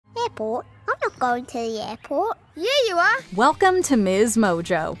Airport? I'm not going to the airport. Yeah, you are. Welcome to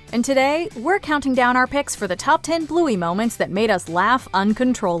MsMojo, and today we're counting down our picks for the top 10 Bluey moments that made us laugh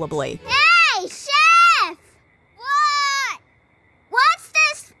uncontrollably. Hey, Chef! What? What's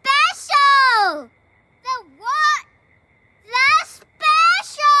the special? The what? The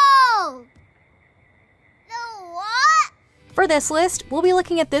special! The what? For this list, we'll be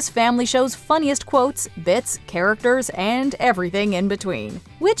looking at this family show's funniest quotes, bits, characters, and everything in between.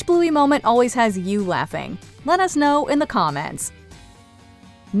 Which Bluey moment always has you laughing? Let us know in the comments.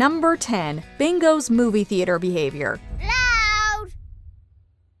 Number 10. Bingo's movie theater behavior. Loud!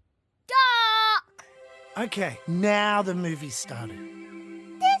 Dark! Okay, now the movie started.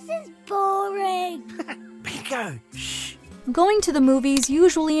 This is boring. Bingo! Shh! Going to the movies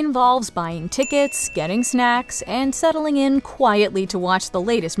usually involves buying tickets, getting snacks, and settling in quietly to watch the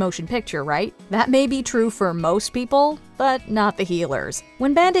latest motion picture, right? That may be true for most people, but not the healers.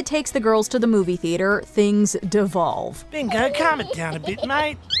 When Bandit takes the girls to the movie theater, things devolve. Bingo, calm it down a bit,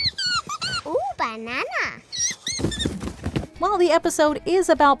 mate. Ooh, banana. While the episode is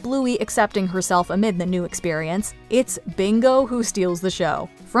about Bluey accepting herself amid the new experience, it's Bingo who steals the show.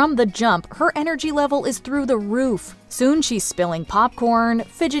 From the jump, her energy level is through the roof. Soon she's spilling popcorn,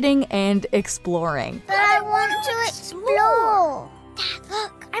 fidgeting, and exploring. But I want to explore. Dad,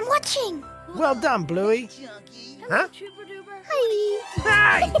 look, I'm watching. Well done, Bluey. Huh?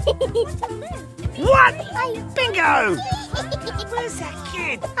 Hi. Hey! What? Bingo! Where's that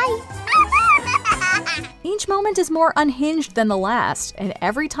kid? Hi. Each moment is more unhinged than the last, and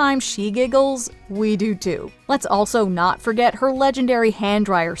every time she giggles, we do too. Let's also not forget her legendary hand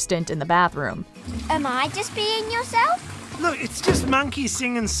dryer stint in the bathroom. Am I just being yourself? Look, it's just monkeys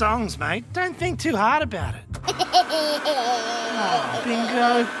singing songs, mate. Don't think too hard about it. Oh,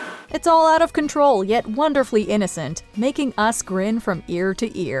 Bingo. It's all out of control, yet wonderfully innocent, making us grin from ear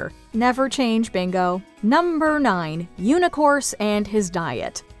to ear. Never change, Bingo. Number 9. Unicorse and his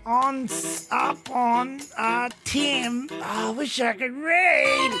diet. Up on, Tim. Oh, I wish I could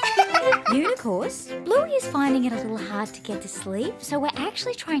read. Unicorse, Bluey is finding it a little hard to get to sleep, so we're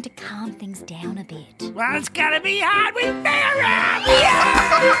actually trying to calm things down a bit. Well, it's gonna be hard with me around.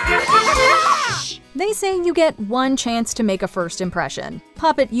 They say you get one chance to make a first impression.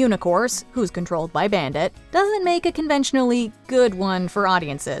 Puppet Unicorse, who's controlled by Bandit, doesn't make a conventionally good one for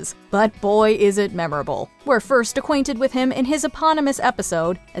audiences. But boy is it memorable. We're first acquainted with him in his eponymous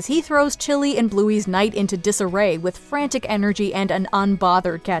episode, as he throws Chili and Bluey's night into disarray with frantic energy and an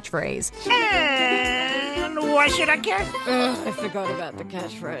unbothered catchphrase. And why should I care? I forgot about the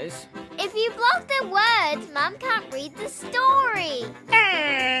catchphrase. If you block the words, Mum can't read the story.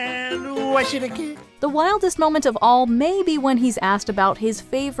 And why should I care? The wildest moment of all may be when he's asked about his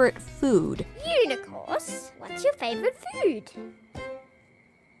favorite food. Unicorse, what's your favorite food?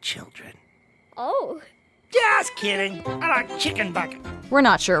 Children. Oh. Just kidding. I like chicken bucket. We're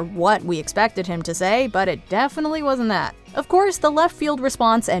not sure what we expected him to say, but it definitely wasn't that. Of course, the left field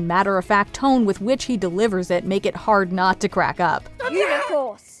response and matter-of-fact tone with which he delivers it make it hard not to crack up.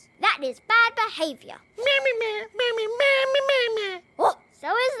 Unicorse, that is bad behavior. Oh, so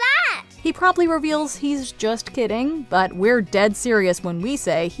is that. He promptly reveals he's just kidding, but we're dead serious when we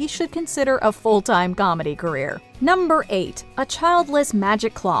say he should consider a full-time comedy career. Number 8. A childless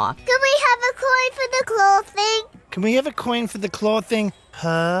magic claw. Can we have a coin for the claw thing? Can we have a coin for the claw thing?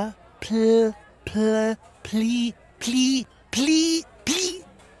 Huh? Plea.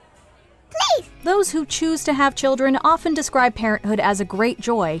 Those who choose to have children often describe parenthood as a great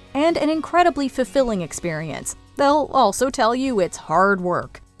joy and an incredibly fulfilling experience. They'll also tell you it's hard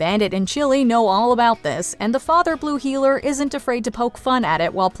work. Bandit and Chili know all about this, and the father Blue Healer isn't afraid to poke fun at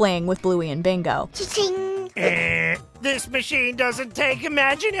it while playing with Bluey and Bingo. Cha-ching. This machine doesn't take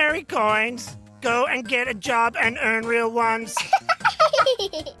imaginary coins. Go and get a job and earn real ones.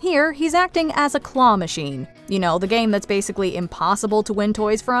 Here, he's acting as a claw machine. You know, the game that's basically impossible to win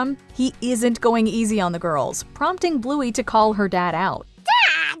toys from? He isn't going easy on the girls, prompting Bluey to call her dad out.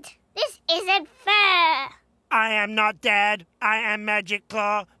 Dad, this isn't fair. I am not Dad. I am Magic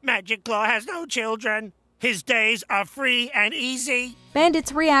Claw. Magic Claw has no children. His days are free and easy.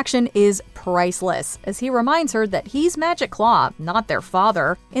 Bandit's reaction is priceless, as he reminds her that he's Magic Claw, not their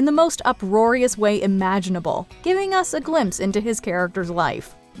father, in the most uproarious way imaginable, giving us a glimpse into his character's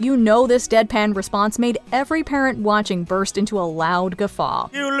life. You know this deadpan response made every parent watching burst into a loud guffaw.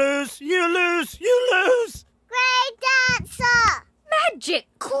 You lose, you lose, you lose! Great dancer. Magic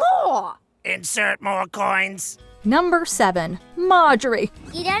claw! Insert more coins. Number 7. Marjorie.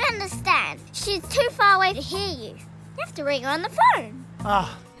 You don't understand. She's too far away to hear you. You have to ring her on the phone.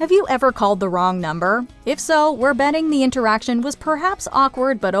 Have you ever called the wrong number? If so, we're betting the interaction was perhaps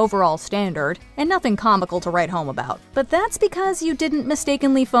awkward but overall standard, and nothing comical to write home about. But that's because you didn't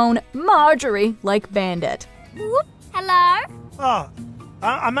mistakenly phone Marjorie like Bandit. Whoop. Hello? Oh,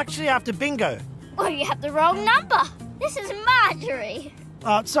 I'm actually after Bingo. Well, you have the wrong number. This is Marjorie.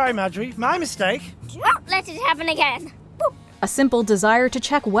 Sorry, Marjorie. My mistake. Don't let it happen again. Boop. A simple desire to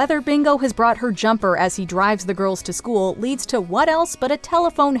check whether Bingo has brought her jumper as he drives the girls to school leads to what else but a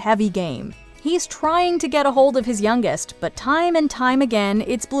telephone-heavy game. He's trying to get a hold of his youngest, but time and time again,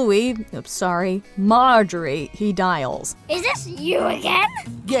 it's Marjorie he dials. Is this you again?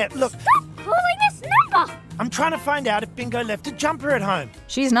 Yeah, look, Stop calling this number. I'm trying to find out if Bingo left a jumper at home.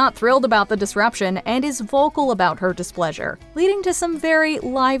 She's not thrilled about the disruption and is vocal about her displeasure, leading to some very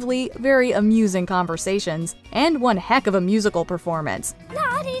lively, very amusing conversations, and one heck of a musical performance.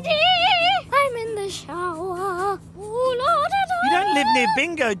 La-dee-dee, I'm in the shower. Ooh, la-da-da. You don't live near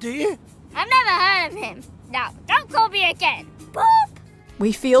Bingo, do you? I've never heard of him. No, don't call me again. Boop.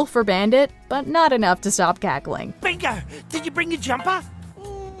 We feel for Bandit, but not enough to stop cackling. Bingo, did you bring your jumper?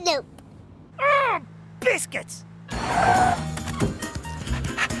 Nope. Oh, biscuits!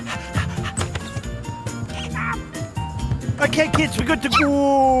 Okay, kids, we're good to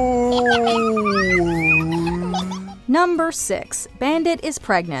go. Number 6. Bandit is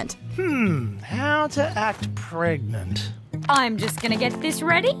pregnant. How to act pregnant. I'm just gonna get this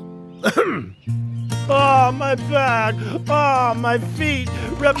ready. Oh, my back. Oh, my feet.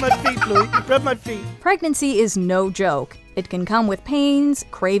 Rub my feet, Bluey. Rub my feet. Pregnancy is no joke. It can come with pains,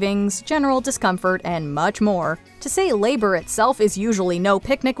 cravings, general discomfort, and much more. To say labor itself is usually no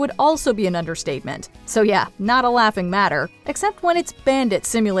picnic would also be an understatement. So yeah, not a laughing matter, except when it's Bandit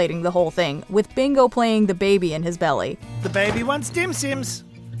simulating the whole thing, with Bingo playing the baby in his belly. The baby wants Dim Sims.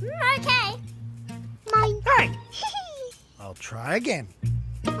 Okay. Mine. Hey! I'll try again.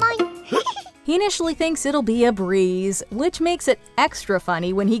 Mine. He initially thinks it'll be a breeze, which makes it extra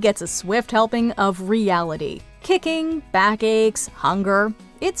funny when he gets a swift helping of reality. Kicking, backaches, hunger.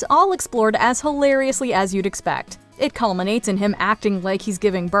 It's all explored as hilariously as you'd expect. It culminates in him acting like he's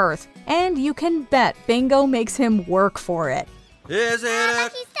giving birth, and you can bet Bingo makes him work for it. Is it a...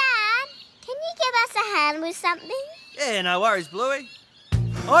 Stan, can you give us a hand with something? Yeah, no worries, Bluey.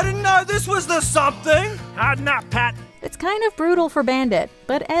 I didn't know this was the something. Hard enough, Pat. It's kind of brutal for Bandit,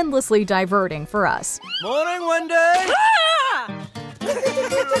 but endlessly diverting for us. Morning, Wendy. You'll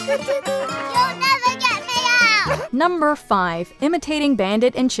never get me out! Number 5. Imitating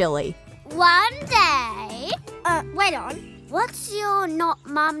Bandit and Chili. One day... wait on. What's your not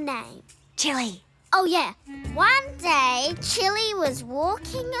mum name? Chili. Oh, yeah. One day, Chili was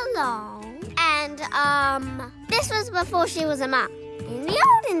walking along and, this was before she was a mum. In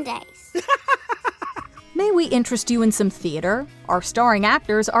the olden days. May we interest you in some theater? Our starring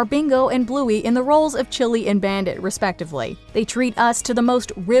actors are Bingo and Bluey in the roles of Chili and Bandit, respectively. They treat us to the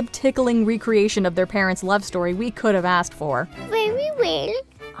most rib-tickling recreation of their parents' love story we could have asked for. Very well.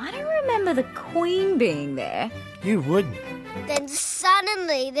 I don't remember the Queen being there. You wouldn't. Then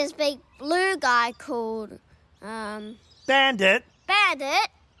suddenly, this big blue guy called, Bandit. Bandit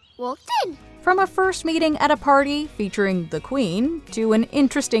walked in. From a first meeting at a party featuring the Queen to an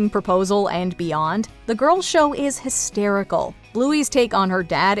interesting proposal and beyond, the girls' show is hysterical. Bluey's take on her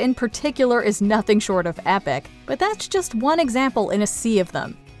dad in particular is nothing short of epic, but that's just one example in a sea of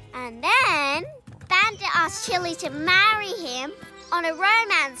them. And then, Bandit asked Chili to marry him on a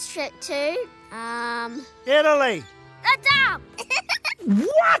romance trip to, Italy. the dump.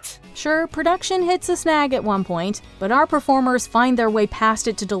 What? Sure, production hits a snag at one point, but our performers find their way past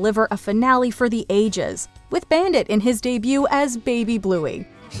it to deliver a finale for the ages, with Bandit in his debut as Baby Bluey.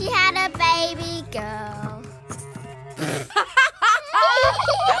 She had a baby girl.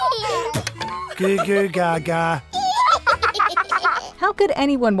 Goo goo gaga. How could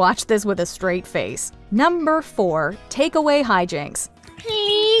anyone watch this with a straight face? Number 4. Takeaway hijinks.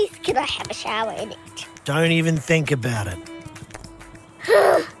 Please, can I have a shower in it? Don't even think about it.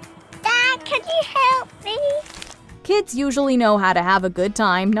 Dad, can you help me? Kids usually know how to have a good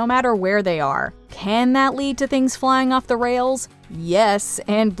time no matter where they are. Can that lead to things flying off the rails? Yes,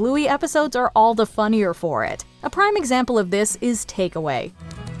 and Bluey episodes are all the funnier for it. A prime example of this is Takeaway.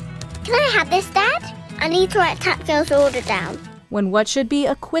 Can I have this, Dad? I need to write Tactfield's order down. When what should be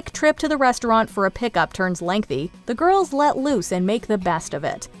a quick trip to the restaurant for a pickup turns lengthy, the girls let loose and make the best of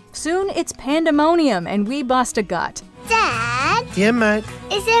it. Soon it's pandemonium and we bust a gut. Dad, Yeah, mate.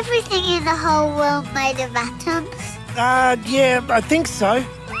 is everything in the whole world made of atoms? Yeah, I think so. I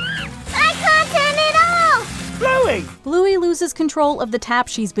can't turn it off! Bluey! Bluey loses control of the tap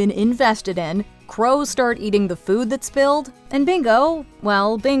she's been invested in, crows start eating the food that's spilled, and Bingo,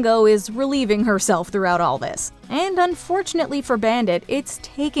 well, Bingo is relieving herself throughout all this. And unfortunately for Bandit, it's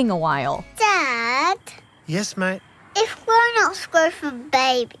taking a while. Dad, Yes, mate. if grown-ups grow from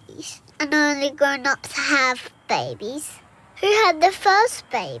babies and only grown-ups have babies, who had the first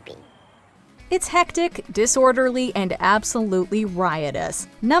baby? It's hectic, disorderly, and absolutely riotous.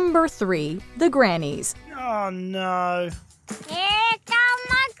 Number 3, the grannies. Oh, no. Here come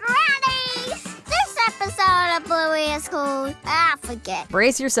the grannies! This episode of Bluey is called forget.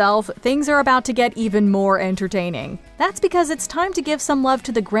 Brace yourself, things are about to get even more entertaining. That's because it's time to give some love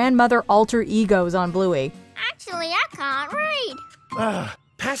to the grandmother alter egos on Bluey. Actually, I can't read.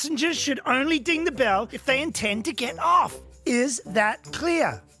 Passengers should only ding the bell if they intend to get off. Is that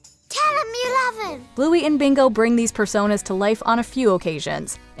clear? Tell them you love him. Bluey and Bingo bring these personas to life on a few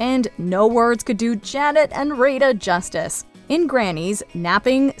occasions, and no words could do Janet and Rita justice. In Grannies,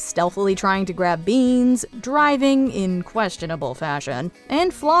 napping, stealthily trying to grab beans, driving in questionable fashion,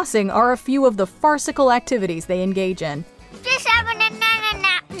 and flossing are a few of the farcical activities they engage in. Just having a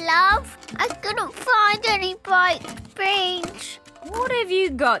nap, love. I couldn't find any baked beans. What have you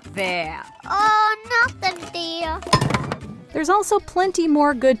got there? Oh, nothing, dear. There's also plenty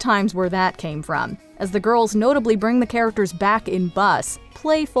more good times where that came from, as the girls notably bring the characters back in Bus,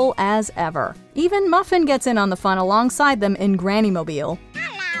 playful as ever. Even Muffin gets in on the fun alongside them in Grannymobile.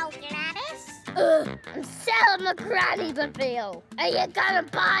 Hello, Gladys. I'm selling the Grannymobile. Are you gonna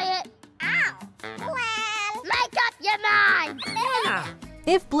buy it? Oh, well, make up your mind.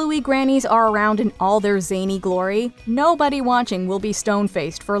 If Bluey Grannies are around in all their zany glory, nobody watching will be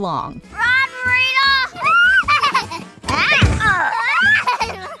stone-faced for long. Run, Rita!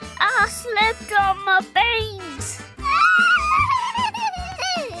 I slipped on my beans.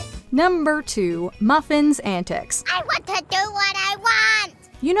 Number 2, Muffin's antics. I want to do what I want.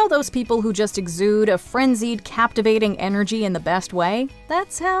 You know those people who just exude a frenzied, captivating energy in the best way?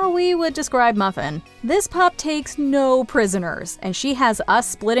 That's how we would describe Muffin. This pup takes no prisoners, and she has us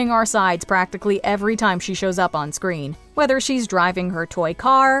splitting our sides practically every time she shows up on screen. Whether she's driving her toy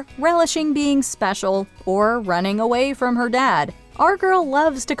car, relishing being special, or running away from her dad, our girl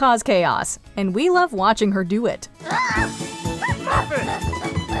loves to cause chaos, and we love watching her do it. Muffin!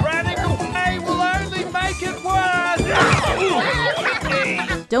 Running away will only make it worse!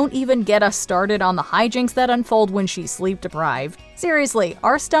 Don't even get us started on the hijinks that unfold when she's sleep-deprived. Seriously,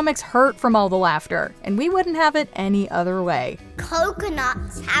 our stomachs hurt from all the laughter, and we wouldn't have it any other way.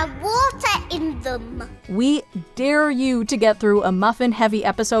 Coconuts have water in them. We dare you to get through a Muffin-heavy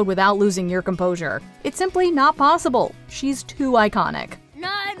episode without losing your composure. It's simply not possible. She's too iconic.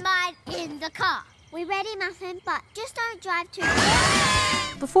 No mud in the car. We ready, Muffin, but just don't drive too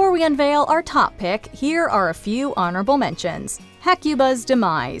fast. Before we unveil our top pick, here are a few honorable mentions. Hecuba's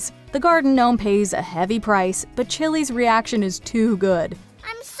demise. The garden gnome pays a heavy price, but Chili's reaction is too good.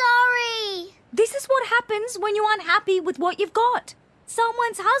 I'm sorry. This is what happens when you're unhappy with what you've got.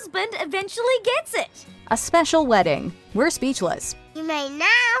 Someone's husband eventually gets it. A special wedding. We're speechless. You may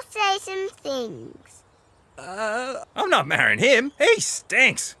now say some things. I'm not marrying him. He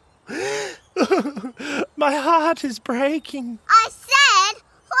stinks. My heart is breaking. I said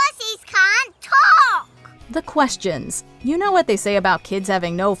horses can't talk. The questions. You know what they say about kids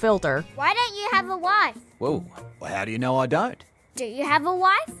having no filter. Why don't you have a wife? Whoa, well, how do you know I don't? Do you have a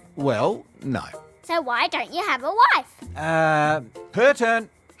wife? Well, no. So why don't you have a wife? Her turn.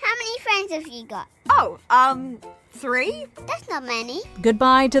 How many friends have you got? Oh, 3? That's not many.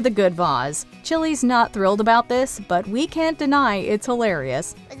 Goodbye to the good vase. Chili's not thrilled about this, but we can't deny it's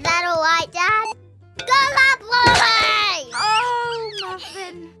hilarious. Is that all right, Dad? Good luck, Bluey! Oh,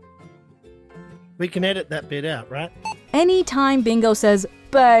 Muffin. We can edit that bit out, right? Anytime Bingo says,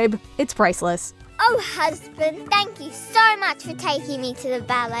 babe, it's priceless. Oh, husband, thank you so much for taking me to the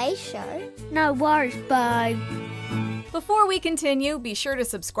ballet show. No worries, babe. Before we continue, be sure to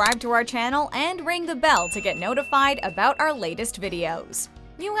subscribe to our channel and ring the bell to get notified about our latest videos.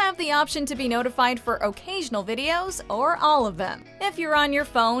 You have the option to be notified for occasional videos or all of them. If you're on your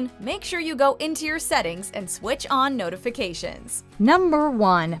phone, make sure you go into your settings and switch on notifications. Number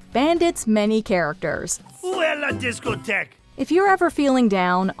 1, Bandit's many characters. Where la discotheque? If you're ever feeling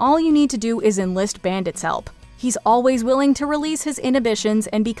down, all you need to do is enlist Bandit's help. He's always willing to release his inhibitions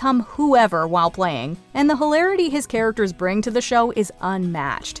and become whoever while playing, and the hilarity his characters bring to the show is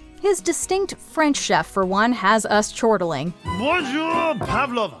unmatched. His distinct French chef, for one, has us chortling. Bonjour,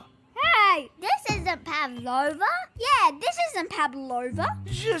 Pavlova. Hey, this isn't Pavlova. Yeah, this isn't Pavlova.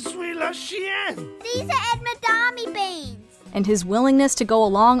 Je suis la chienne. These are Edmadami beans. and his willingness to go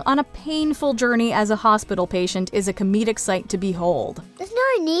along on a painful journey as a hospital patient is a comedic sight to behold. There's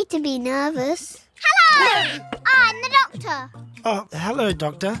no need to be nervous. Hello! I'm the doctor. Oh, hello,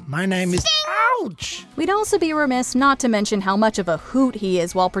 Doctor. My name is... Ouch! We'd also be remiss not to mention how much of a hoot he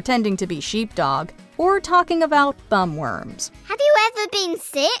is while pretending to be sheepdog, or talking about bumworms. Have you ever been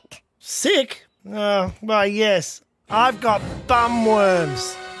sick? Sick? Well, yes. I've got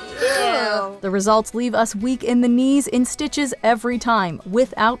bumworms. The results leave us weak in the knees in stitches every time,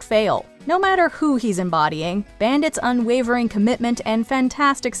 without fail. No matter who he's embodying, Bandit's unwavering commitment and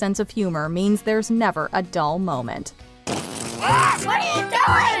fantastic sense of humor means there's never a dull moment. What are you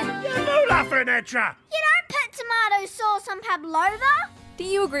doing? Mula Furniture! You don't put tomato sauce on pavlova. Do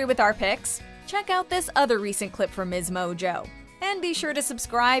you agree with our picks? Check out this other recent clip from MsMojo. And be sure to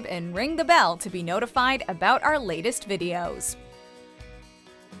subscribe and ring the bell to be notified about our latest videos.